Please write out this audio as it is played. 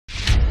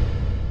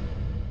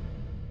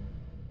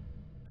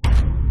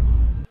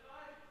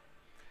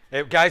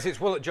Hey guys, it's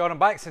Will at Jordan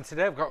Bikes, and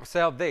today I've got for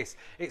sale this.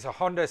 It's a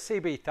Honda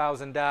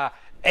CB1000R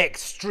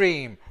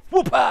Extreme.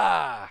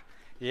 Whoopah!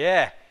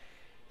 Yeah,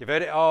 you've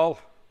heard it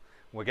all.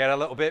 We'll get a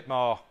little bit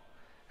more.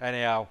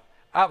 Anyhow,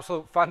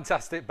 absolute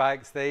fantastic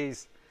bikes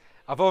these.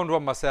 I've owned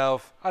one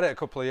myself, had it a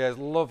couple of years,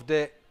 loved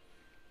it.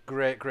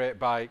 Great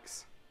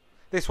bikes.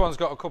 This one's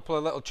got a couple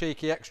of little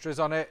cheeky extras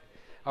on it.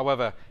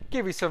 However,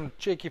 give you some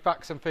cheeky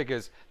facts and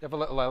figures. They have a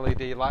little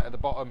LED light at the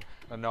bottom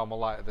and a normal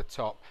light at the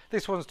top.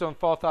 This one's done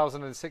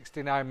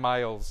 4,069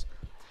 miles.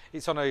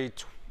 It's on a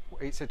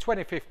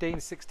 2015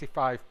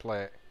 65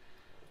 plate.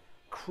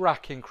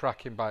 Cracking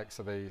bikes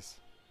are these.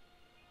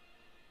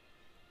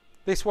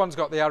 This one's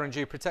got the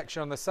R&G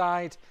protection on the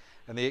side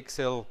and the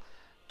Ixil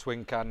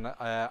twin can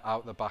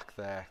out the back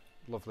there.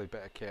 Lovely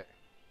bit of kit.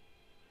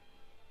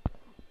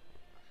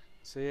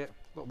 See it?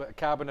 A little bit of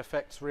carbon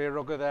effects rear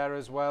rugger there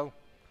as well.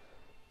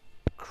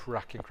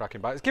 Cracking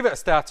bike. Let's give it a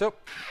start up.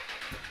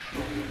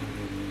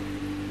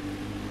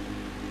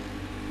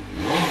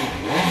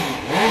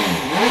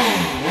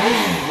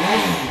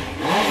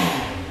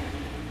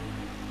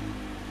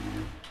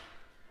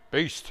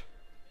 Beast.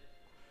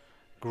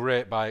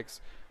 Great bikes.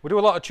 We do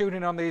a lot of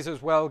tuning on these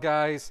as well,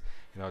 guys.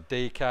 You know,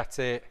 decat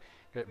it,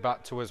 get it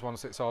back to us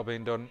once it's all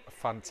been done.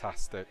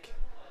 Fantastic.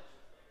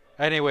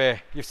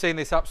 Anyway, you've seen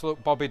this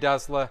absolute Bobby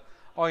Dazzler.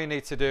 All you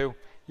need to do,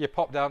 you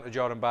pop down to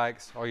Jordan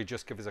Bikes, or you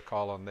just give us a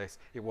call on this.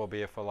 It won't be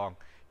here for long.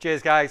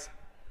 Cheers, guys.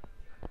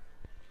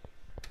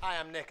 Hi,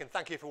 I'm Nick, and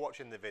thank you for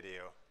watching the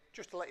video.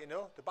 Just to let you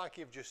know, the bike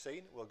you've just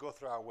seen will go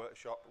through our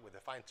workshop with a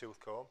fine-tooth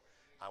comb,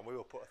 and we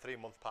will put a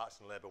 3-month parts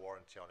and labour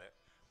warranty on it.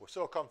 We're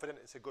so confident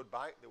it's a good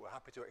bike that we're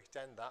happy to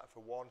extend that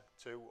for 1,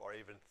 2 or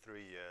even 3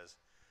 years.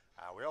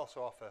 We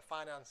also offer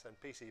finance and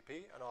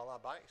PCP on all our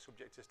bikes,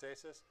 subject to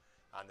status,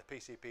 and the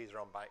PCPs are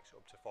on bikes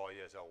up to 4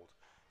 years old.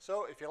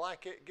 So if you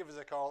like it, give us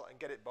a call and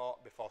get it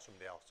bought before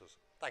somebody else does.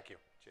 Thank you.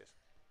 Cheers.